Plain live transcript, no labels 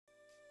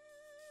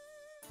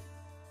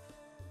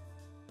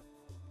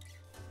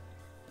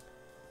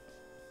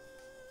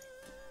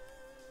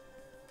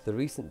The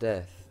recent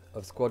death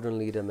of Squadron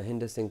leader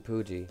Mohinder Singh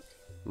Pujji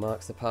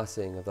marks the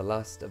passing of the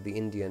last of the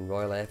Indian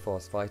Royal Air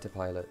Force fighter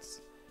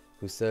pilots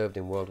who served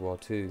in World War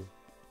II.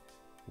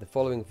 The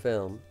following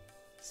film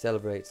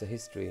celebrates the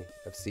history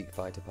of Sikh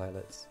fighter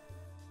pilots.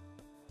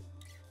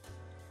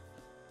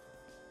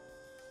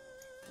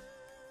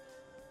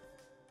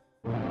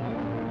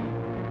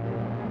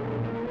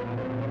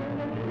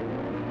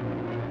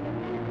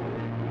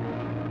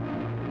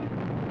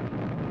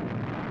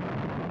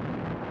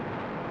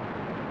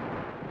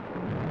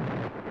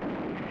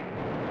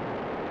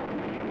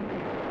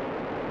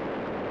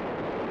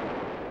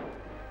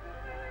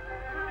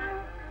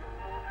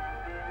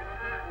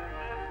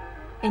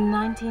 In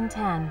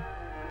 1910,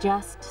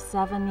 just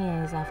 7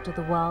 years after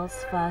the world's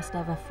first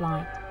ever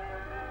flight,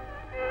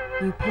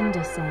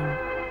 Mohinder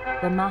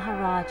Singh, the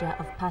Maharaja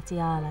of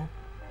Patiala,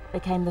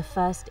 became the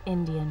first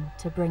Indian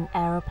to bring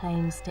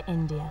aeroplanes to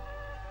India.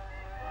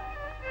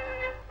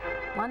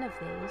 One of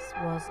these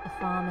was a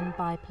Farman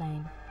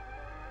biplane.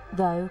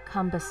 Though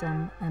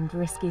cumbersome and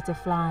risky to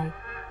fly,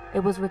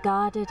 it was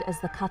regarded as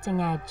the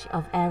cutting edge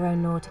of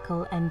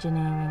aeronautical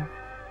engineering.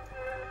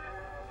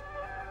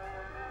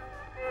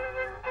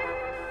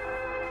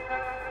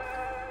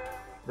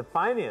 The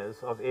pioneers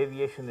of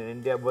aviation in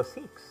India were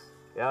Sikhs.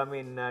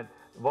 It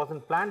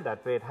wasn't planned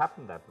that way, it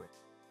happened that way.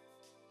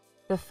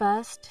 The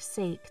first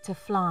Sikh to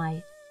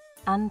fly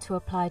and to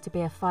apply to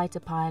be a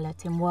fighter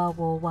pilot in World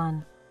War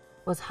I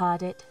was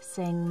Navdeep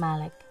Singh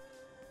Malik.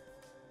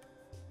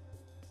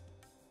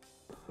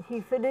 He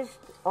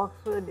finished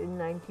Oxford in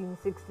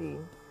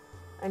 1916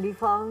 and he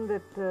found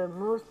that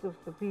most of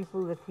the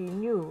people that he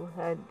knew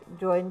had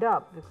joined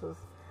up because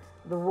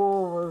the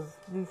war was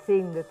the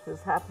thing that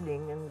was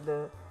happening,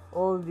 and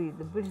all the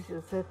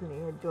Britishers certainly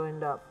had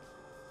joined up.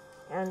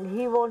 And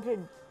he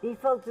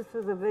felt this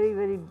was a very,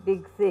 very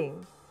big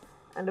thing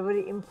and a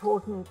very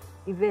important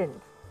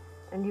event,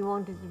 and he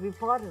wanted to be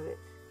part of it.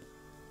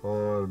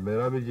 और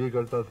मेरा भी जी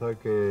करता था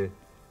कि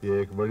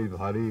ये एक बड़ी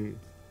भारी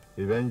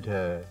इवेंट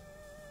है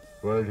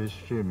वर्ल्ड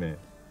हिस्ट्री में,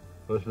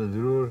 उसमें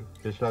ज़रूर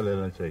हिस्सा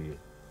लेना चाहिए।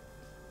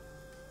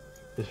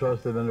 इस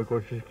वास्ते मैंने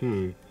कोशिश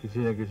की किसी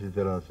न किसी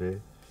तरह से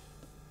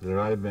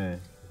लड़ाई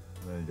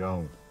में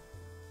जाऊं।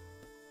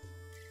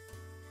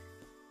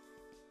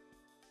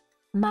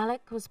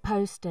 Malik was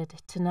posted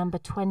to number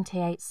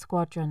 28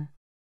 Squadron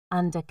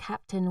under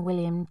Captain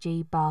William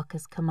G.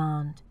 Barker's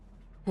command,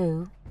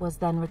 who was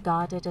then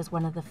regarded as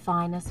one of the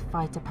finest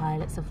fighter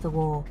pilots of the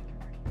war.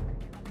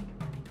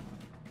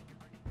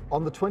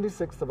 On the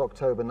 26th of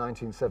October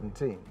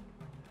 1917,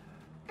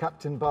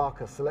 Captain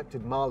Barker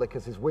selected Malik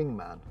as his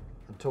wingman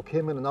and took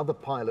him and another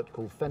pilot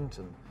called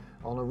Fenton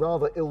on a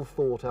rather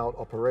ill-thought-out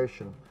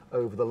operation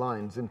over the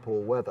lines in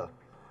poor weather.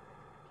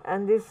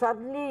 And they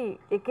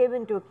came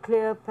into a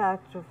clear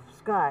patch of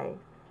sky,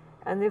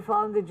 and they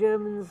found the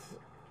Germans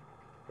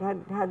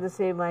had the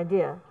same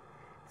idea.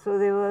 So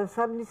they were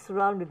suddenly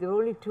surrounded. There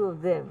were only two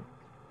of them,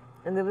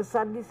 and they were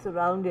suddenly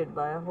surrounded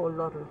by a whole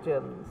lot of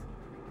Germans.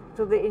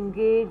 So they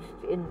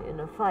engaged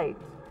in a fight,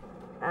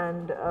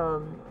 and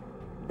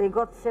they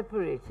got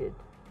separated.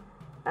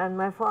 And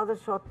my father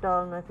shot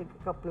down, I think,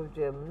 a couple of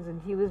Germans, and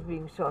he was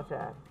being shot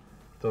at.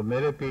 So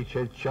मेरे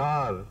पीछे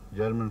 4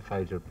 German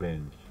fighter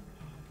planes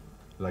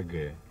लग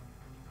गए,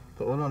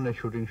 तो उन्होंने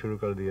shooting शुरू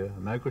कर दिया।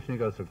 मैं कुछ नहीं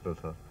कर सकता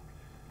था,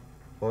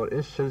 और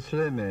इस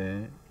सिलसिले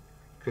में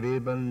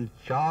करीबन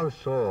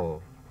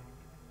 400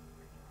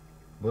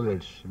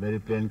 बुलेट्स मेरी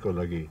प्लेन को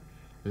लगी,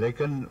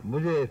 लेकिन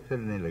मुझे फिर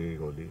नहीं लगी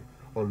गोली,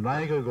 और ना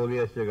ही कोई गोली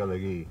ऐसी जगह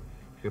लगी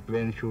कि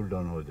प्लेन शूट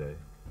डाउन हो जाए।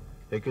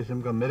 एक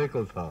किस्म का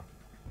मिरेकल था।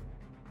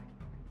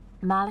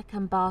 Malik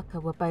and Barker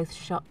were both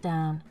shot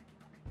down,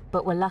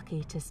 but were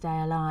lucky to stay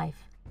alive.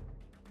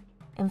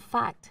 In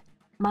fact,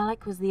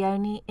 Malik was the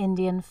only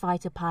Indian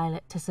fighter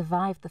pilot to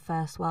survive the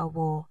First World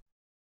War.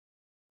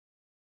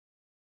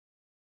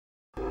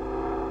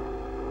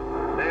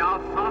 They are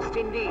fast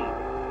indeed,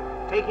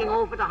 taking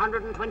off at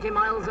 120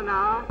 miles an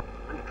hour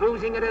and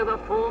cruising at over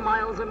 4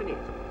 miles a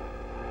minute.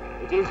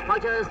 It is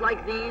fighters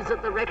like these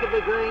that the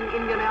rapidly growing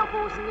Indian Air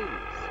Force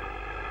needs.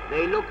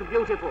 They look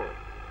beautiful,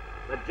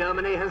 but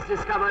Germany has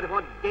discovered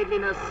what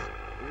deadliness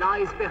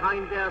lies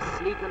behind their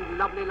sleek and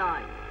lovely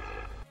lines.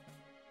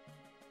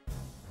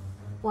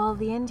 While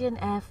the Indian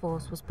Air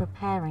Force was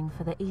preparing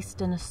for the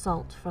eastern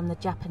assault from the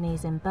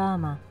Japanese in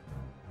Burma,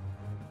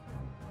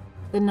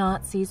 the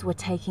Nazis were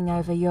taking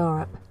over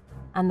Europe,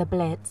 and the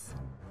Blitz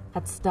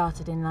had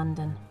started in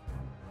London.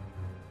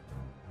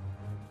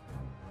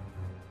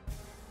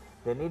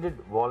 They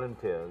needed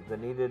volunteers. They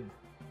needed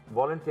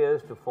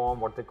volunteers to form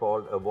what they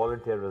called a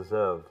volunteer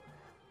reserve.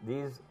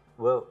 These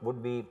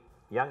would be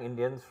young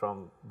Indians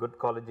from good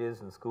colleges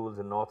and schools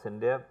in North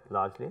India,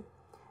 largely,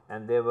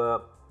 and they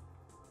were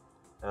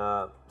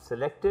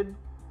selected,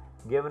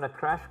 given a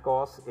crash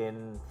course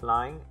in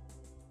flying.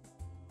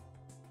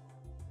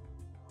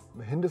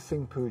 Mohinder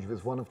Singh Pujji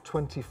was one of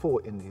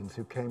 24 Indians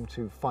who came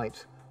to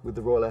fight with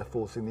the Royal Air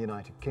Force in the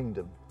United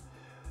Kingdom.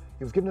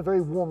 He was given a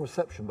very warm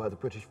reception by the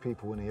British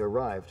people when he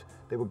arrived.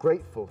 They were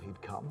grateful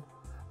he'd come,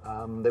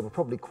 They were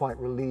probably quite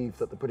relieved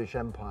that the British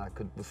Empire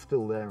was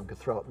still there and could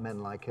throw up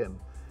men like him.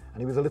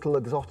 And he was a little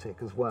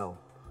exotic as well.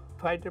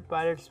 Fighter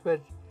pilots were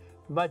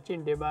much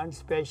in demand,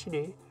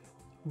 especially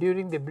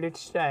during the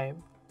Blitz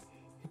time.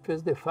 It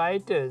was the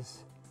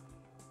fighters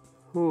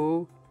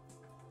who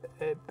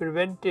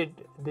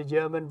prevented the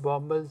German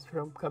bombers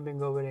from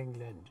coming over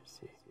England.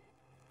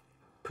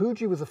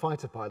 Pujji was a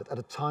fighter pilot at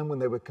a time when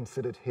they were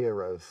considered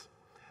heroes.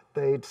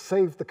 They'd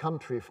saved the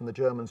country from the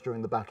Germans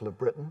during the Battle of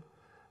Britain.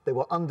 They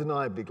were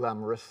undeniably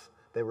glamorous,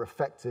 they were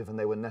effective, and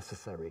they were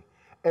necessary.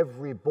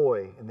 Every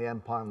boy in the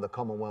Empire and the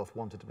Commonwealth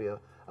wanted to be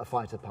a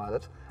fighter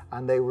pilot,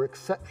 and they were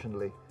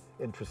exceptionally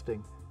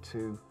interesting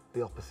to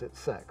the opposite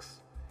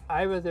sex.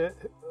 I was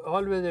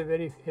always a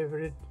very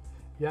favorite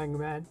young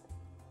man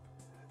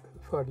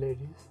for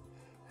ladies,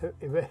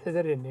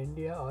 whether in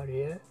India or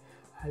here.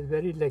 I was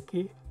very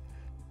lucky.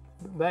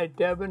 My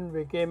turban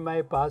became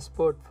my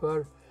passport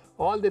for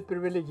all the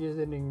privileges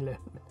in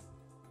England.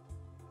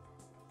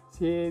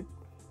 See,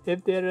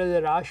 if there is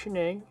a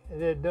rationing,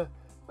 there's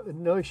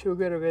no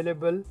sugar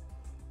available,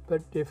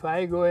 but if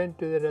I go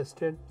into the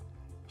restaurant,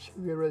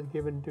 sugar was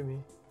given to me.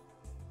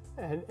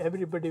 And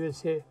everybody will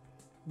say,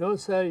 "No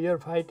sir, you're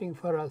fighting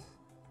for us."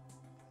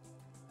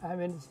 I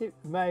mean, see,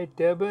 my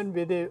turban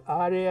with the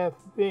RAF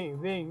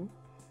wing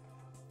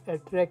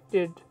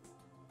attracted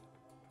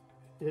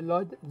a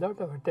lot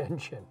of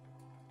attention,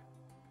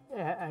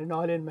 and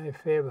all in my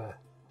favor.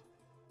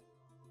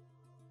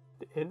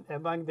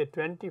 Among the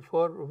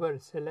 24 who were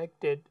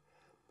selected,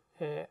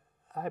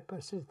 I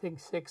personally think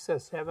 6 or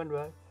 7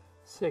 were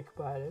Sikh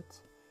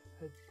pilots.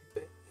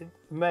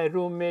 My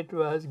roommate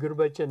was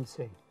Gurbachan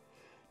Singh.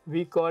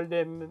 We called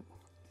him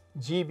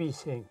GB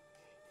Singh.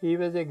 He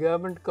was a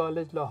Government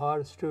College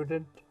Lahore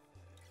student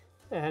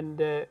and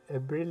a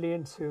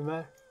brilliant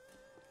swimmer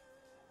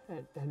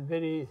and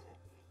very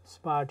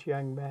smart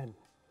young man.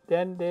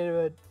 Then there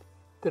was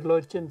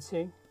Trilochan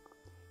Singh.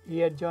 He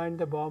had joined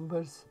the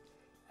bombers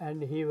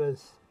and he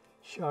was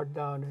shot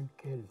down and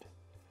killed.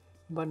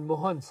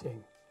 Mohinder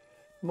Singh.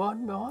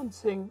 Mohinder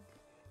Singh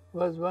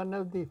was one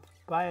of the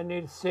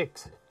pioneer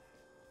Sikhs.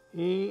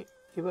 He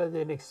was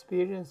an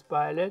experienced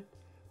pilot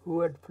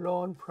who had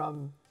flown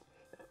from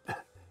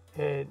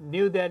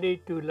New Delhi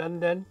to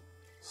London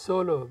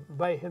solo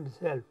by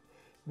himself,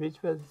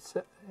 which was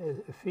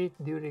a feat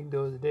during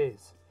those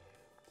days.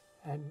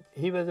 And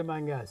he was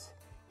among us.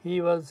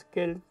 He was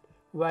killed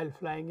while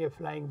flying a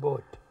flying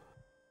boat.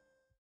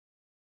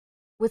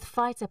 With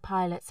fighter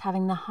pilots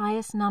having the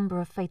highest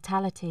number of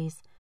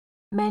fatalities,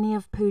 many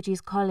of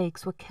Pujji's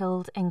colleagues were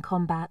killed in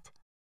combat.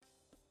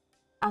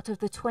 Out of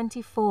the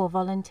 24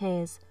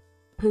 volunteers,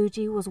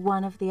 Pujji was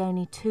one of the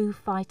only 2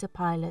 fighter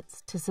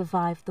pilots to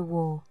survive the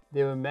war.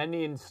 There were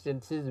many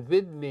instances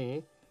with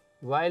me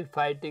while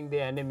fighting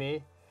the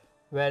enemy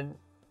when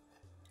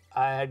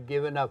I had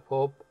given up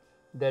hope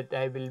that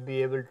I will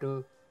be able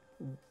to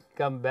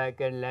come back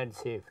and land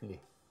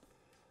safely.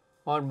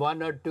 On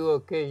 1 or 2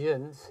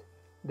 occasions,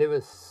 there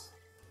was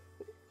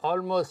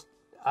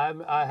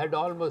I had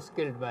almost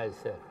killed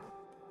myself.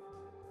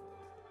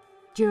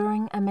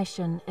 During a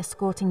mission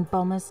escorting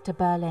bombers to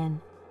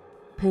Berlin,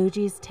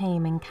 Pujji's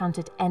team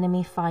encountered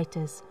enemy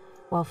fighters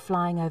while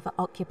flying over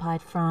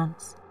occupied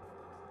France.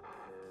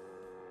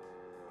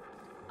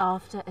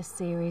 After a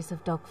series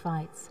of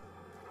dogfights,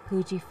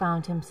 Pujji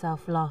found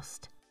himself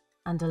lost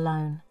and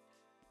alone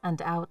and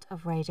out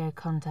of radio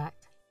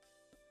contact.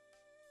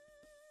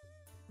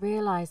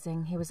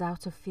 Realizing he was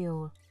out of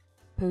fuel,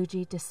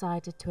 Pujji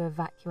decided to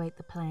evacuate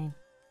the plane.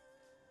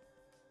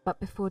 But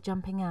before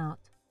jumping out,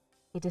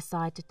 he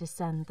decided to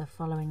send the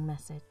following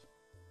message.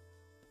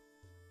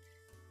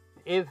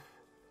 If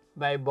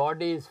my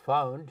body is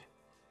found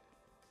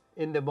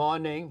in the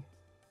morning,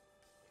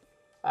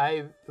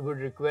 I would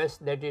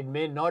request that it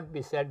may not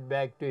be sent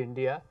back to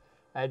India.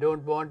 I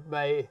don't want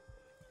my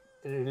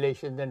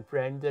relations and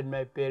friends and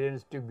my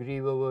parents to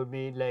grieve over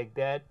me like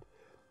that.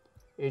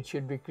 It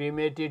should be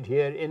cremated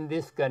here in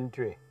this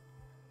country.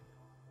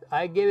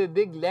 I gave a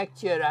big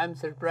lecture. I'm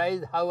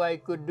surprised how I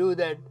could do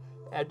that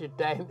at a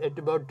time at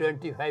about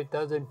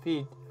 25,000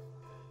 feet.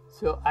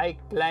 So I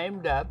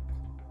climbed up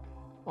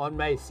on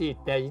my seat.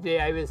 Naturally,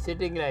 I was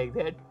sitting like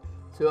that,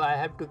 so I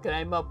have to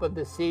climb up on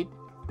the seat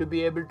to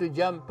be able to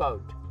jump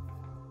out.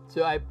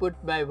 So I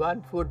put my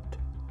 1 foot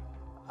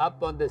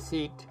up on the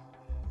seat,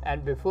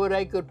 and before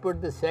I could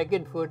put the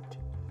 2nd foot,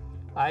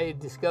 I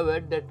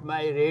discovered that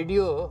my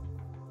radio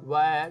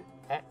wire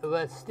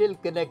was still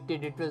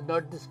connected. It was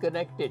not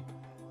disconnected.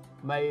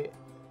 My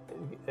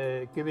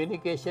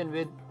communication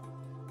with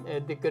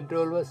the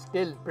control was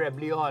still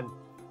probably on.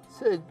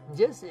 So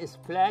just a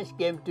splash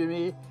came to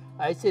me.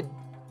 I said,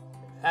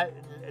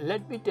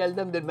 let me tell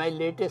them that my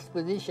latest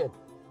position,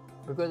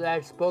 because I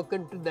had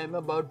spoken to them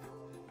about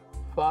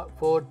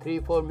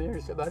 3-4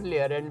 minutes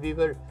earlier,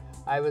 and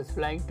I was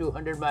flying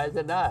 200 miles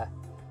an hour,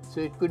 so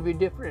it could be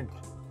different.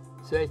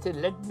 So I said,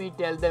 let me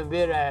tell them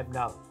where I am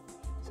now.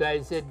 So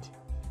I said,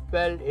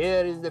 well,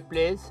 here is the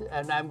place,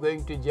 and I'm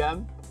going to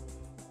jump.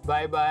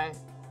 Bye-bye.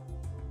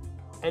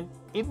 And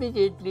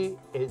immediately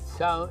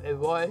a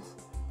voice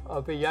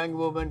of a young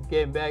woman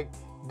came back,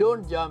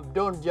 don't jump,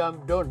 don't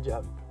jump, don't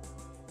jump.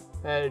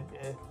 And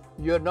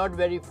you're not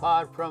very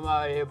far from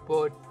our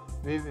airport.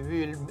 We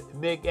will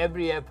make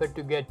every effort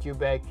to get you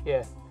back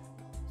here.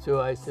 So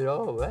I said,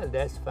 oh, well,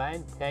 that's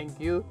fine, thank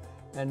you.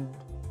 And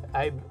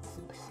I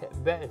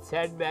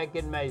sat back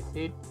in my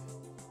seat.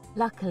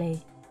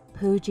 Luckily,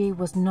 Pujji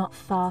was not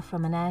far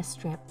from an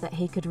airstrip that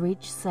he could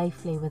reach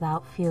safely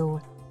without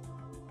fuel.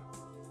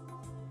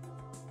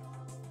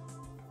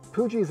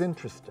 Pujji is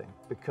interesting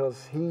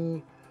because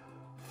he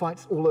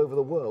fights all over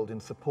the world in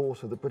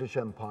support of the British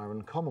Empire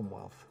and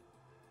Commonwealth.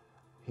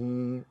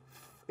 He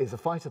is a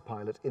fighter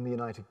pilot in the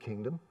United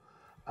Kingdom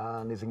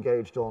and is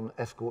engaged on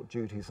escort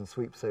duties and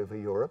sweeps over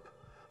Europe.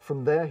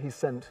 From there he's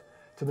sent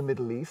to the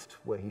Middle East,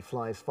 where he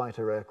flies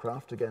fighter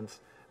aircraft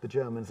against the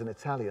Germans and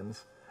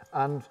Italians,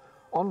 and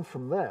on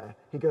from there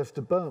he goes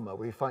to Burma,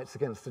 where he fights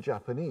against the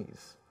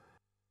Japanese.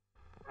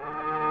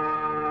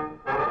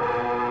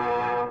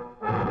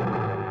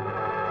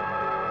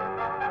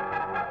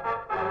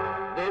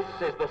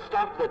 This is the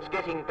stuff that's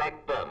getting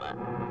back Burma.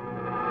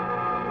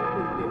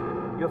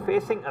 You're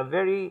facing a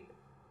very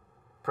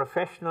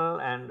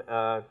professional and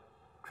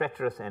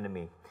treacherous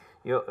enemy.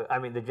 I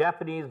mean, the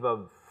Japanese were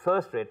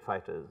first-rate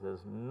fighters.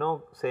 There's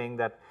no saying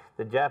that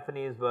the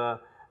Japanese were,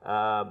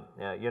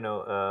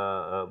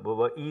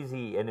 were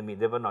easy enemy.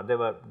 They were not.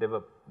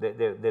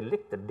 They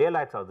licked the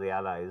daylights out of the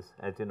Allies,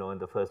 as you know, in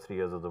the first 3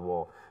 years of the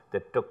war. They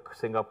took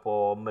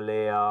Singapore,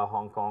 Malaya,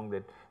 Hong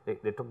Kong.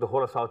 They took the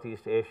whole of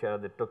Southeast Asia.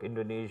 They took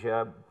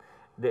Indonesia.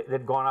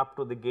 They'd gone up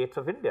to the gates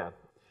of India.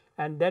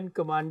 And then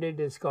commanded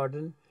a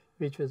squadron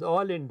which was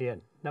all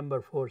Indian,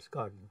 number 4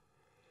 squadron.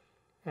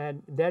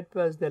 And that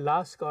was the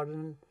last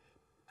squadron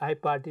I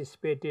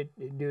participated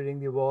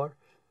during the war,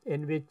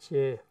 in which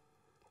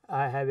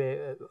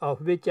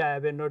of which I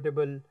have a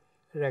notable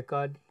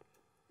record,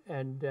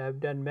 and I've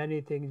done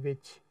many things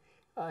which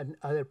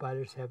other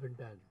pilots haven't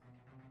done.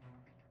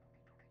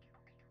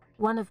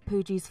 One of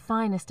Pujji's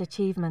finest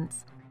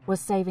achievements was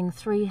saving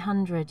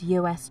 300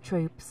 US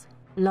troops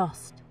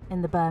lost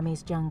in the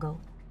Burmese jungle.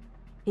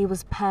 He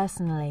was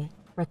personally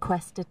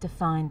requested to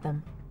find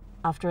them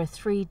after a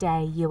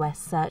 3-day US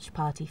search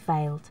party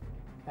failed.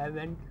 I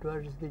went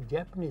towards the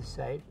Japanese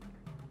side,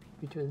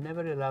 which was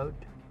never allowed,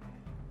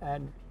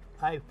 and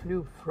I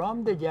flew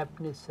from the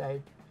Japanese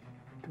side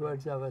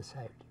towards our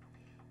side.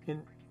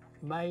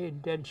 My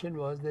intention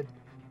was that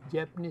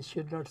Japanese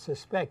should not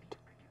suspect.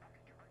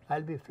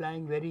 I'll be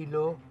flying very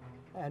low,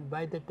 and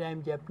by the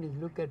time Japanese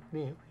look at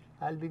me,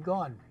 I'll be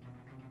gone.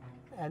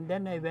 And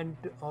then I went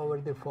over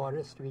the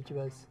forest, which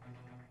was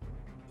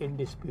in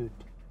dispute.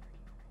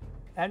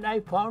 And I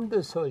found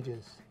the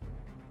soldiers,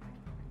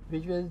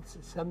 which was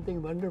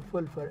something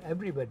wonderful for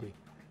everybody.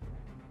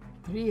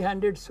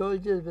 300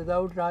 soldiers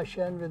without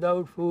ration,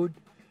 without food,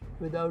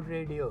 without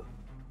radio.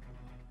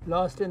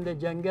 Lost in the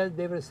jungle,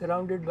 they were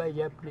surrounded by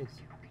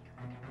Japanese.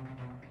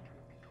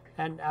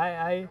 And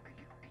I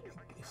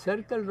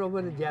circled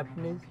over the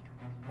Japanese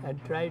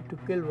and tried to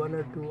kill 1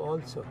 or 2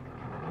 also.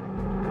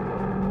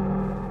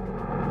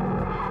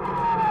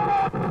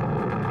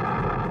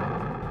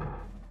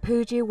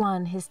 Pujji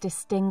won his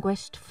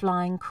Distinguished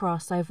Flying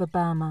Cross over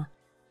Burma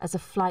as a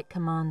flight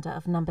commander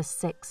of No.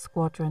 6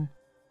 Squadron.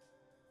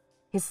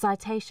 His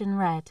citation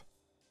read,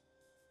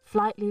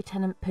 "Flight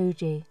Lieutenant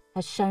Pujji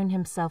has shown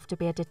himself to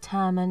be a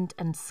determined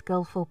and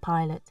skillful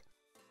pilot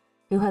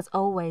who has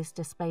always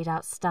displayed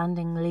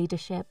outstanding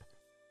leadership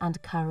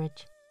and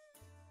courage."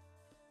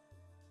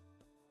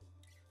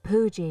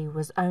 Pujji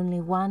was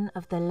only one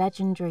of the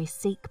legendary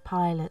Sikh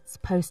pilots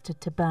posted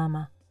to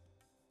Burma.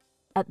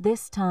 At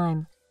this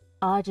time,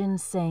 Arjun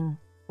Singh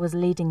was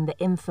leading the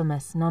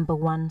infamous No.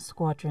 1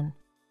 Squadron,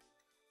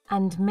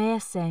 and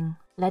Mir Singh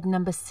led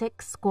No.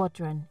 6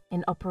 Squadron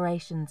in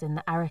operations in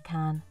the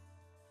Arakan.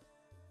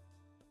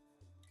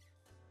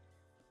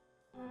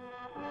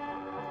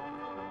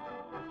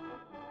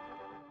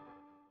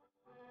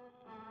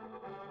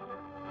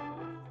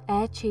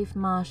 Air Chief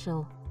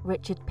Marshal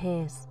Richard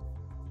Pearce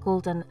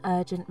called an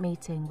urgent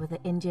meeting with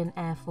the Indian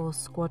Air Force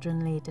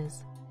squadron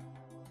leaders.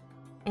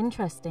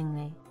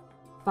 Interestingly,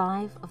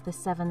 5 of the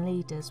 7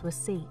 leaders were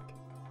Sikh,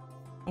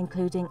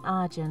 including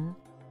Arjun,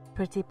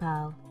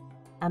 Pratipal,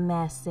 and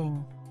Mir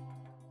Singh.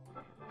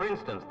 For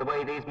instance, the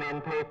way these men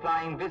pay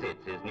flying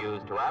visits is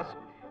news to us.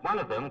 One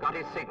of them got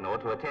his signal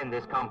to attend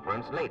this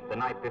conference late the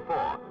night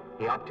before.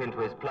 He hopped into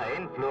his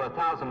plane, flew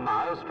 1,000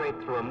 miles straight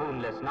through a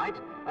moonless night,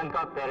 and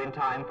got there in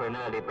time for an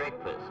early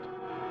breakfast.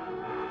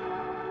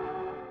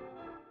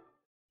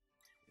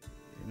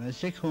 मैं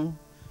सिख हूँ,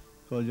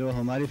 तो जो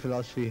हमारी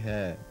philosophy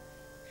है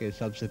कि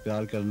सबसे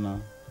प्यार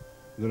करना,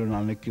 गुरु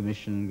नानक की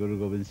मिशन, गुरु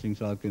गोविंद सिंह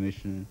साहब की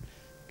मिशन,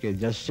 कि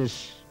जस्टिस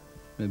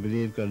में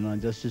बिलीव करना,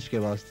 जस्टिस के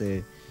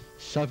वास्ते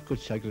सब कुछ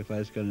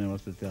सैक्रिफाइस करने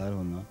वास्ते तैयार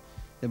होना,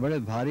 ये बड़े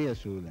भारी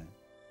असूल हैं.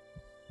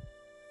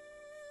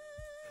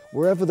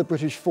 Wherever the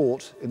British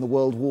fought in the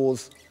world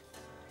wars,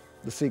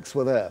 the Sikhs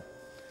were there.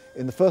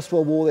 In the First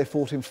World War, they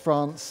fought in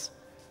France,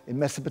 in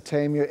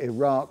Mesopotamia,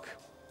 Iraq,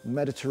 the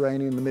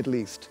Mediterranean, the Middle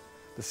East.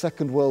 The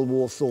Second World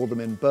War saw them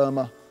in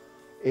Burma,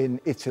 in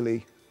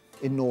Italy,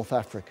 in North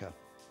Africa.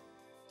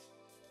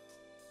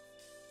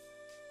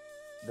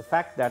 The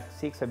fact that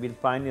Sikhs have been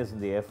pioneers in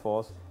the Air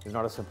Force is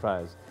not a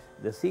surprise.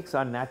 The Sikhs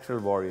are natural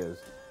warriors.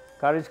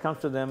 Courage comes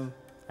to them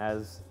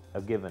as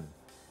a given.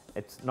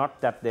 It's not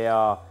that they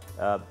are,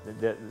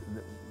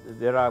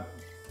 there are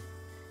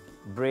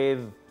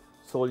brave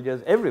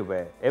soldiers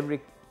everywhere,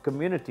 every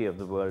community of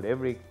the world,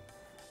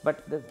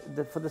 but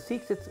for the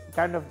Sikhs it's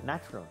kind of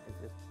natural.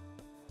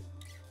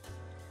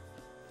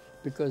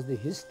 Because the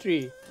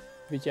history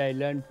which I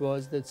learned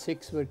was that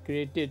Sikhs were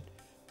created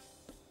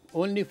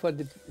only for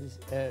the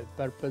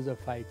purpose of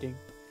fighting,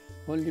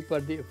 only for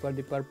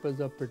the purpose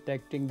of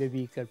protecting the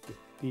weaker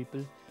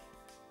people.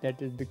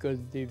 That is because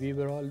we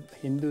were all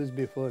Hindus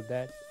before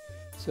that.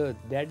 So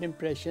that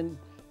impression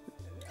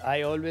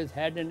I always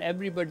had, and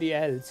everybody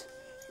else,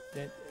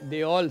 that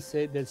they all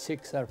say that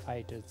Sikhs are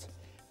fighters,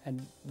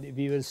 and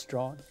we were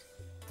strong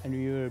and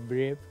we were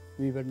brave,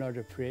 we were not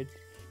afraid.